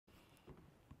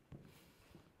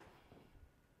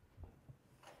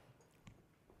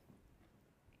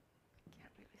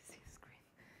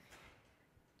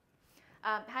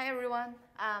Hi everyone,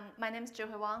 my name is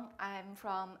Zhihui Wang. I'm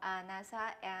from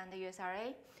NASA and the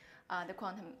USRA, the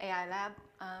Quantum AI Lab.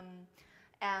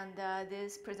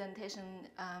 This presentation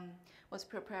was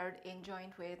prepared in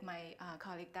joint with my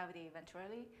colleague Rigetti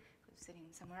Advantage, who's sitting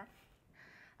somewhere.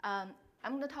 I'm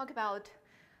going to talk about,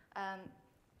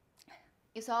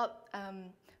 you saw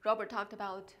Robert talked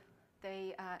about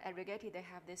at Rigetti they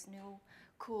have this new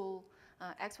cool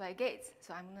XY gates.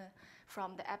 So I'm going to,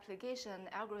 from the application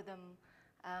algorithm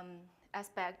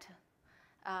aspect,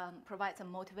 provide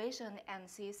some motivation and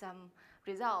see some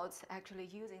results actually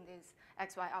using these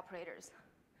XY operators.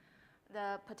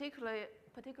 The particular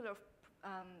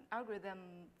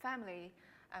algorithm family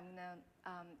I'm going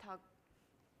to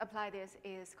apply this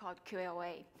is called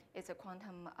QAOA. It's a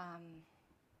quantum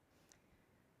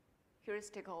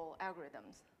heuristical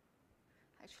algorithms.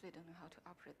 I actually don't know how to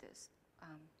operate this.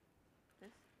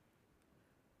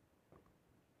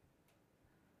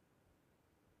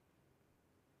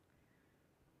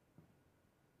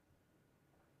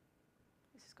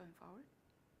 This is going forward.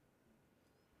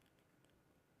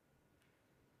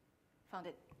 Found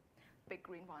it, big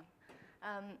green one.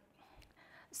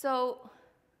 So,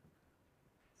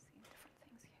 see different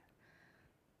things here.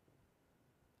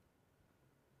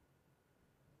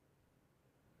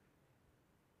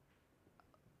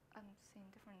 I'm seeing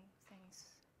different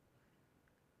things,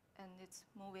 and it's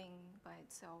moving by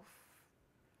itself,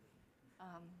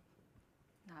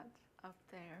 not up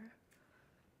there.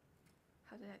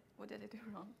 What did I do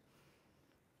wrong?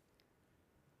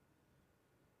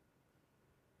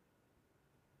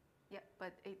 Yeah,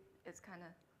 but it's kind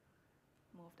of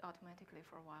moved automatically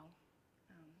for a while.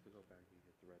 To go back, you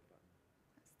hit the red button.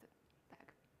 That's the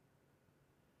back.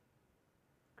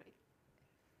 Great.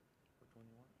 Which one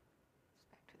you want? Just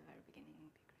back to the very beginning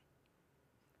would be great.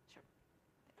 Sure.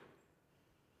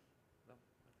 No.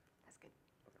 That's good.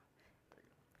 Okay. There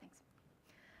you go. Thanks.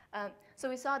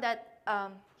 So we saw that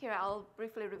here I'll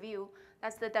briefly review.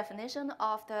 That's the definition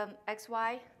of the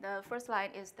XY. The first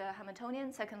line is the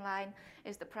Hamiltonian. Second line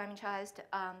is the parameterized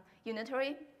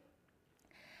unitary.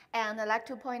 And I'd like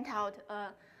to point out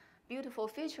a beautiful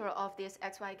feature of these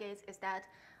XY gates is that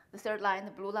the third line,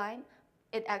 the blue line,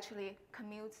 it actually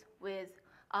commutes with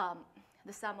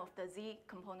the sum of the Z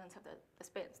components of the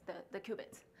spins, the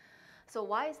qubits. So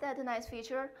why is that a nice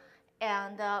feature?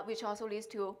 And which also leads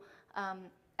to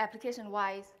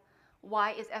application-wise,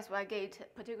 why is SY gate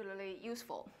particularly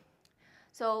useful?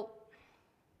 So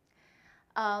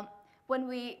when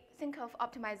we think of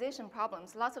optimization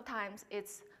problems, lots of times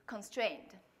it's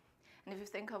constrained. And if you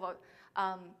think about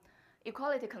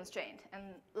equality constraint,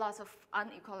 and lots of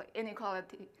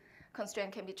inequality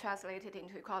constraint can be translated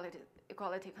into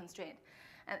equality constraint.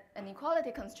 And an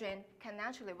equality constraint can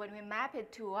naturally, when we map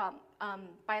it to a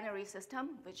binary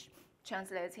system, which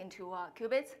translates into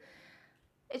qubits,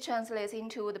 it translates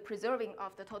into the preserving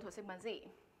of the total sigma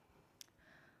z,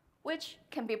 which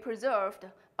can be preserved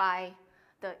by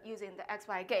using the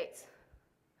XY gates.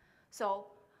 So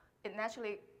it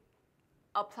naturally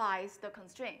applies the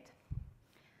constraint.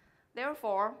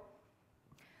 Therefore,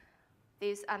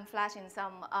 I'm flashing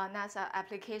some NASA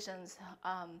applications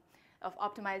of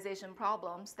optimization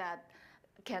problems that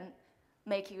can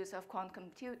make use of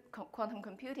quantum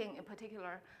computing, in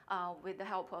particular with the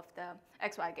help of the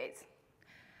XY gates.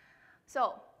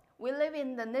 So we live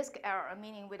in the NISQ era,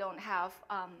 meaning we don't have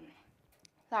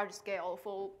large-scale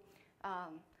full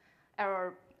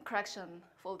error correction,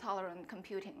 full tolerant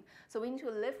computing. So we need to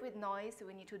live with noise,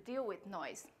 we need to deal with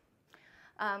noise.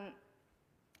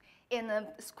 In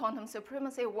the quantum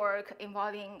supremacy work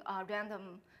involving a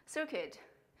random circuit,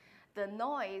 the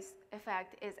noise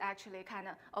effect is actually kind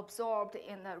of absorbed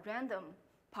in the random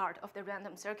part of the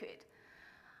random circuit.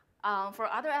 For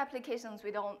other applications,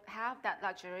 we don't have that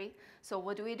luxury. So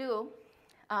what do?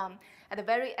 At the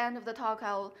very end of the talk,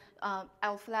 I'll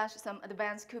flash some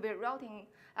advanced qubit routing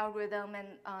algorithm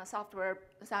and software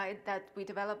side that we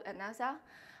developed at NASA.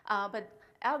 But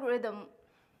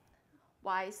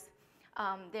algorithm-wise,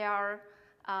 there are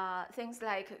things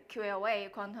like QAOA,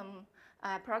 quantum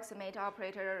approximate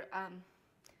operator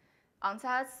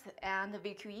ansatz, and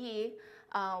VQE,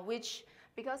 which,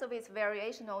 because of its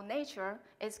variational nature,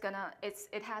 it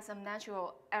has some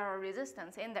natural error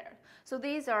resistance in there. So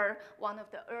these are one of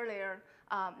the earlier,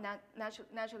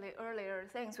 naturally earlier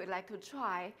things we'd like to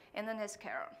try in the NISQ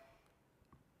era.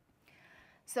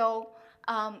 So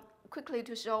quickly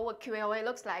to show what QAOA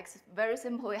looks like, it's very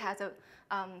simple. It has a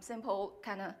simple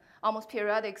kind of almost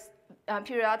periodic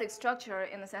structure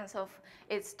in the sense of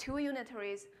it's two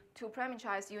unitaries, two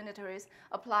parameterized unitaries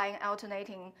applying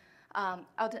alternately.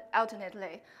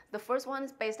 The first one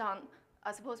is based on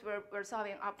suppose we're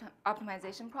solving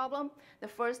optimization problem. The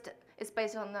first is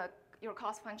based on your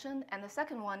cost function, and the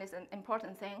second one is an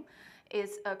important thing,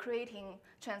 is creating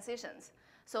transitions.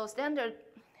 So standard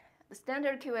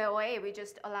QAOA, we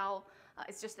just allow,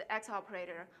 it's just the X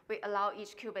operator. We allow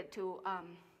each qubit to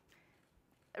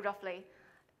roughly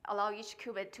allow each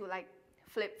qubit to like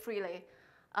flip freely.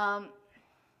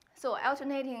 So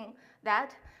alternating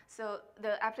that, so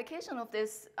the application of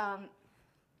this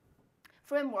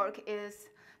framework is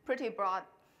pretty broad.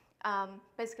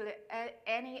 Basically,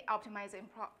 any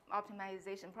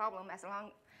optimization problem, as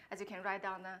long as you can write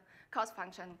down the cost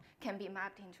function, can be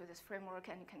mapped into this framework,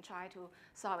 and you can try to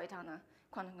solve it on a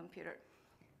quantum computer.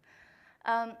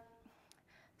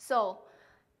 So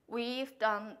we've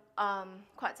done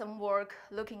quite some work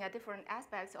looking at different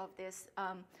aspects of this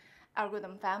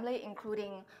algorithm family,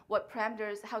 including what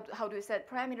parameters, how do we set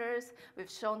parameters.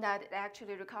 We've shown that it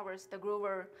actually recovers the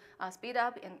Grover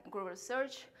speedup in Grover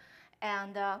search.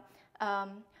 And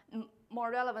more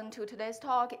relevant to today's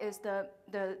talk is the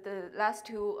last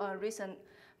two recent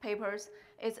papers.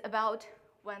 It's about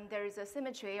when there is a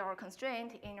symmetry or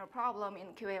constraint in your problem in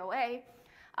QAOA,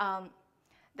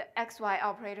 the XY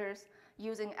operators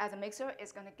using as a mixer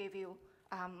is going to give you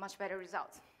much better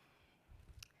results.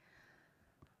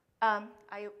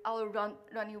 I'll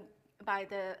run you by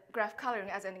the graph coloring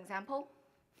as an example.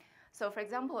 So for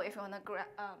example, if you want to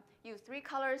use 3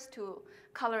 colors to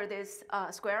color this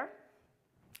square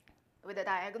with a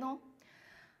diagonal,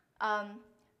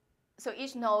 so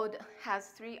each node has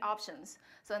 3 options.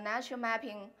 So natural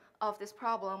mapping of this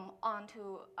problem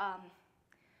onto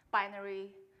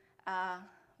binary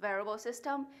variable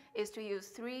system is to use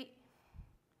 3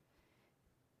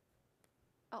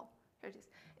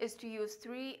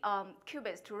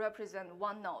 qubits to represent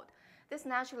 1 node. This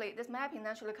mapping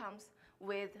naturally comes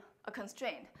with a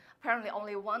constraint. Apparently,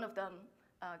 only one of them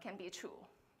can be true.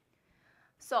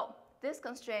 So this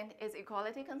constraint is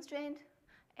equality constraint,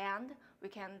 and we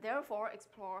can therefore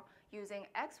explore using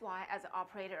xy as an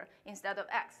operator instead of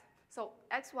x. So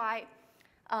xy,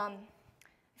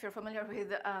 if you're familiar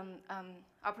with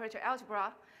operator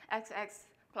algebra, xx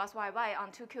plus yy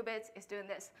on 2 qubits is doing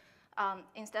this.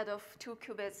 Instead of 2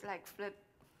 qubits like flip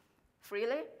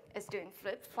freely, it's doing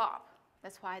flip-flop.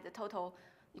 That's why the total,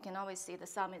 you can always see the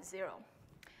sum is 0.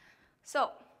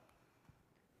 So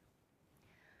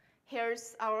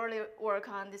here's our early work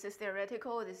on, this is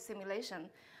theoretical, this is simulation.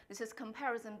 This is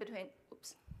comparison between,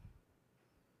 oops.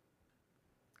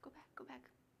 Go back.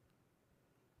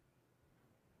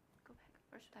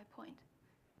 Where should I point?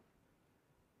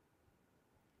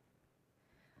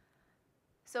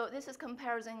 So this is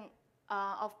comparison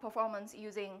of performance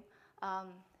using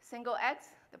single X.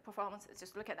 The performance is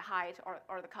just look at the height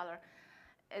or the color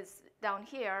is down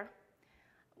here,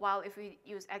 while if we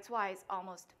use XY,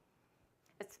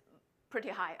 it's pretty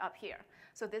high up here.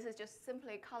 So this is just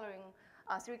simply coloring,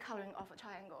 3 coloring of a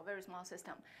triangle, a very small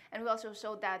system. And we also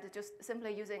showed that just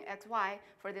simply using XY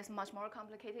for this much more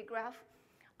complicated graph,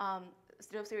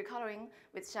 still 3 coloring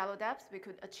with shallow depths, we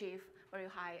could achieve very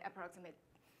high approximate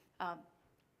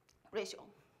ratio.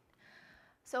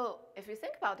 So if you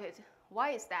think about it,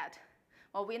 why is that?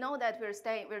 Well, we know that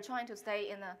we're trying to stay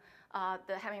in the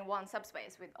having 1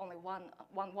 subspace with only one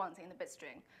ones in the bit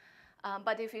string.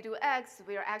 But if you do X,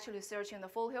 we are actually searching the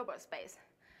full Hilbert space.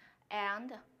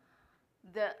 And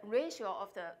the ratio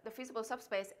of the feasible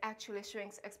subspace actually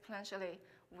shrinks exponentially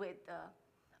with the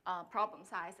problem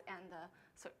size and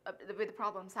with the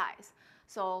problem size.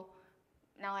 So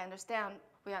now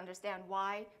we understand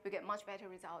why we get much better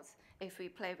results if we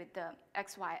play with the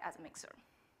XY as a mixer.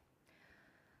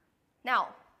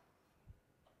 Now,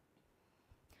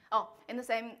 in the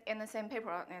same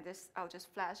paper, and this I'll just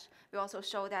flash. We also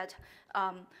show that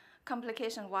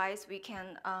complication-wise, we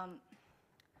can.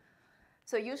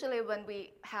 So usually, when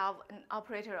we have an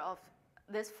operator of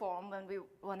this form, when we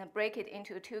want to break it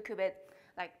into 2 qubit,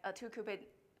 like a 2 qubit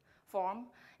form,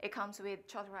 it comes with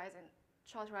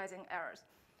characterizing errors.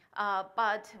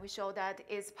 But we show that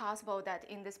it's possible that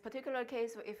in this particular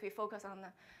case, if we focus on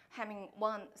having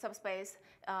 1 subspace,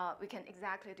 we can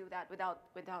exactly do that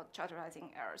without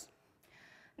characterizing errors.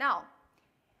 Now,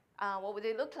 what would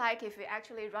it look like if we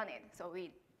actually run it? So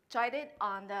we tried it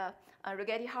on the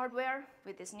Rigetti hardware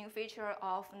with this new feature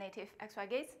of native XY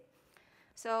gates.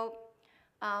 So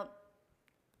I'm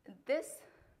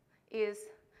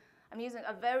using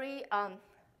a very,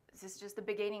 this is just the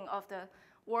beginning of the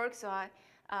work, so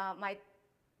my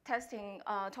testing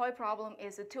toy problem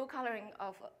is a 2 coloring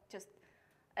of just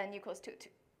n equals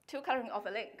 2 coloring of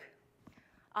a link.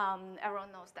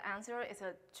 Everyone knows the answer. It's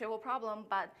a trivial problem,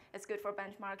 but it's good for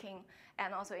benchmarking.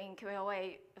 And also in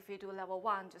QAOA, if we do level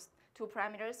 1, just 2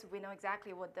 parameters, we know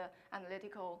exactly what the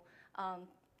analytical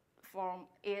form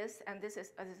is. And this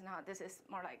is not. This is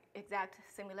more like exact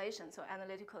simulation. So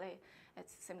analytically,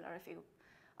 it's similar if you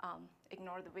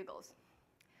ignore the wiggles.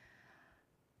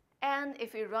 And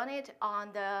if we run it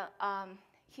on the,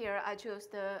 here I chose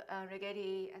the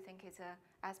Rigetti, I think it's a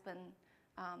Aspen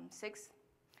 6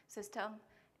 system.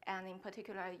 And in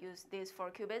particular, I use these 4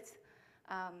 qubits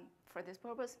for this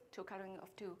purpose, 2 coloring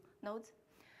of 2 nodes,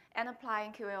 and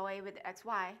applying QAOA with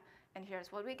XY. And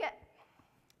here's what we get.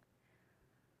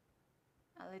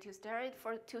 I'll let you stare at it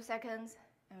for 2 seconds,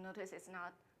 and notice it's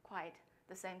not quite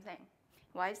the same thing.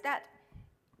 Why is that?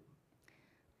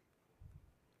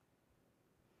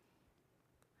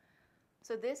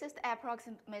 So this is the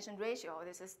approximation ratio.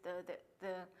 This is the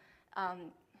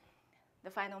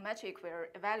final metric we're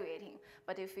evaluating.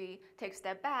 But if we take a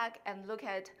step back and look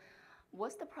at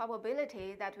what's the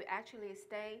probability that we actually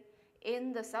stay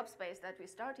in the subspace that we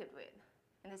started with,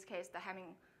 in this case, the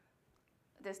Hamming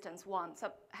distance 1,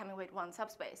 Hamming weight 1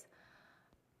 subspace,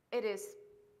 it is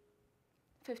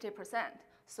 50%.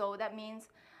 So that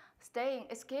means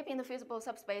escaping the feasible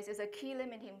subspace is a key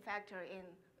limiting factor in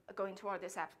going toward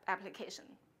this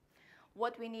application.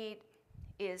 What we need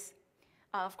is,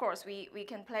 of course, we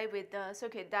can play with the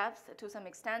circuit depth to some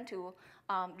extent to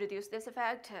reduce this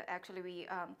effect. Actually, we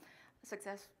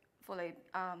successfully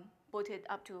booted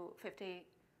up to 56%.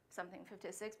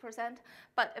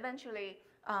 But eventually,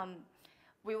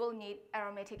 we will need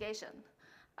error mitigation.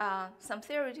 Some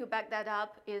theory to back that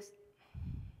up is, I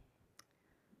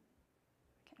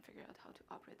can't figure out how to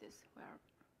operate this. Where?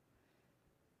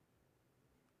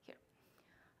 Here.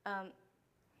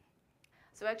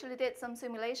 So I actually did some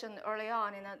simulation early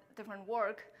on in a different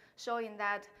work showing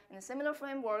that in a similar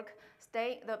framework,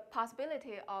 the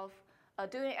possibility of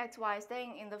doing XY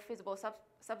staying in the feasible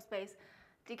subspace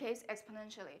decays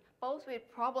exponentially, both with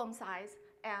problem size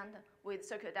and with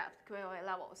circuit depth, QAOA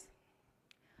levels.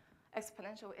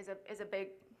 Exponential is a big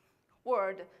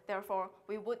word, therefore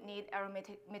we would need error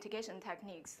mitigation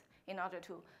techniques in order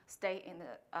to stay in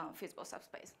the feasible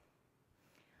subspace.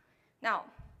 Now,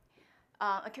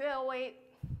 a QAOA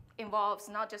involves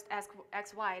not just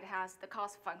XY, it has the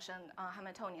cost function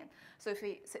Hamiltonian. So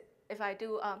if I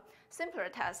do a simpler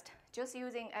test, just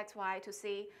using XY to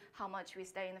see how much we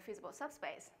stay in the feasible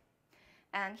subspace.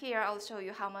 And here I'll show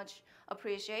you how much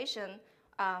appreciation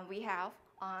we have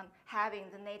on having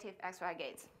the native XY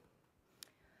gates.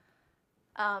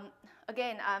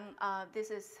 Again,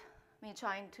 this is me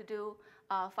trying to do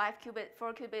a 4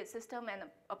 qubit system and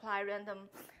apply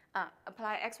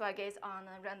XY gates on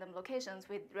random locations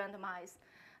with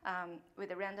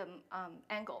a random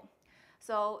angle.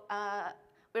 So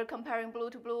we're comparing blue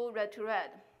to blue, red to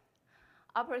red.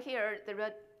 Upper here, the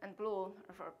red and blue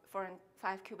for 4 and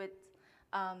 5 qubits.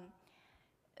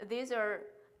 These are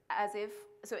as if,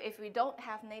 so if we don't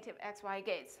have native XY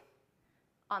gates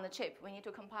on the chip, we need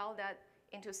to compile that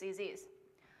into CZs.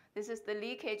 This is the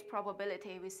leakage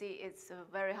probability. We see it's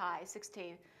very high,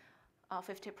 50%.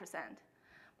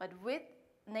 But with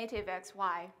native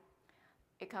XY,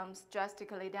 it comes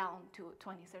drastically down to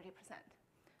 20-30%.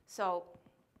 So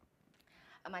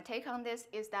my take on this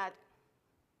is that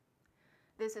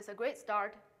this is a great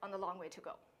start on the long way to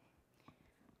go.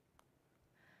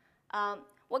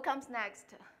 What comes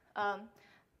next?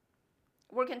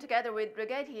 Working together with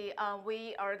Rigetti,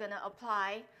 we are going to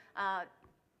apply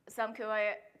some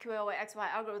QAOA XY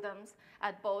algorithms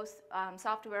at both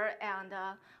software and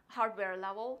hardware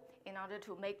level in order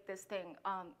to make this thing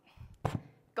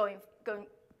going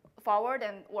forward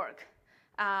and work.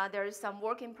 There is some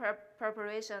work in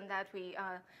preparation that we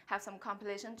have some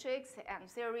compilation tricks and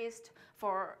theories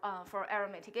for error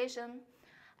mitigation.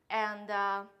 And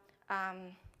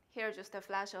here's just a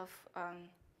flash of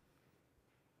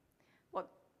what?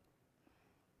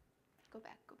 Go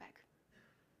back.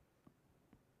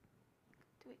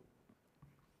 Do it.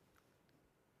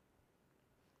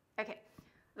 Okay.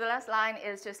 The last line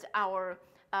is just our,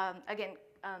 again,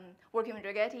 working with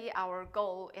Rigetti, our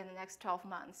goal in the next 12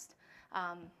 months.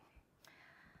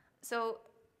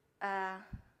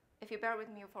 If you bear with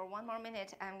me for one more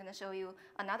minute, I'm going to show you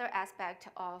another aspect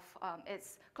of,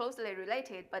 it's closely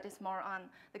related, but it's more on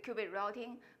the qubit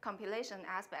routing compilation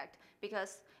aspect,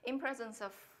 because in presence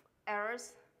of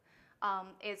errors,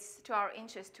 it's to our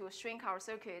interest to shrink our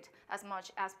circuit as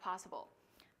much as possible.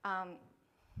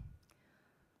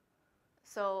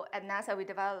 So at NASA, we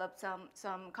developed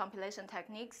some compilation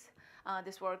techniques.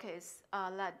 This work is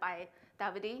led by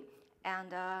Davide,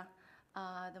 and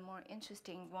the more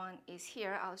interesting one is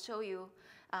here. I'll show you.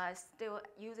 still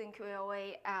using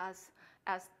QAOA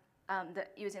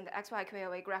using the XY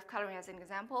QAOA graph coloring as an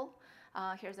example.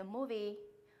 Here's a movie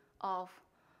of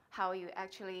how you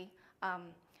actually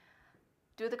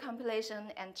do the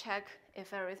compilation and check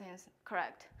if everything is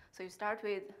correct. So you start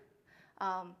with,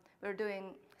 we're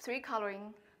doing 3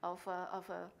 coloring of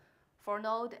a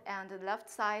 4-node, and the left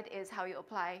side is how you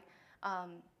apply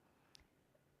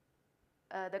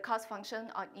the cost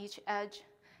function on each edge.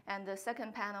 And the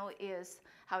second panel is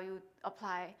how you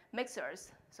apply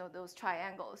mixers, so those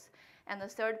triangles. And the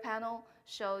third panel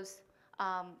shows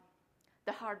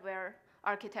the hardware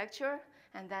architecture,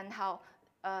 and then how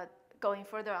going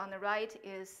further on the right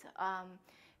is how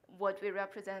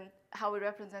we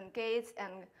represent gates,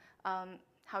 and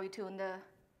how we tune the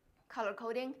color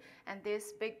coding. And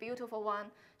this big beautiful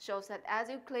one shows that as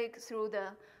you click through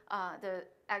the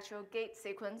actual gate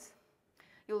sequence,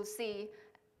 you'll see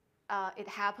it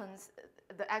happens,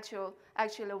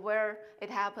 actually where it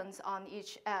happens on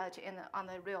each edge on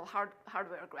the real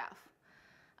hardware graph.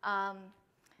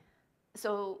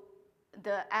 So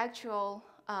the actual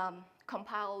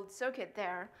compiled circuit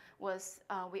there was,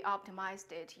 we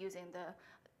optimized it using the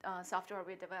software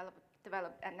we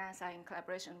developed at NASA in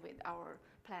collaboration with our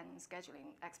planning and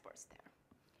scheduling experts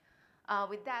there.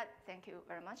 With that, thank you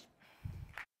very much.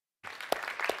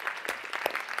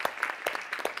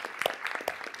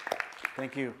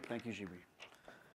 Thank you, Zhihui.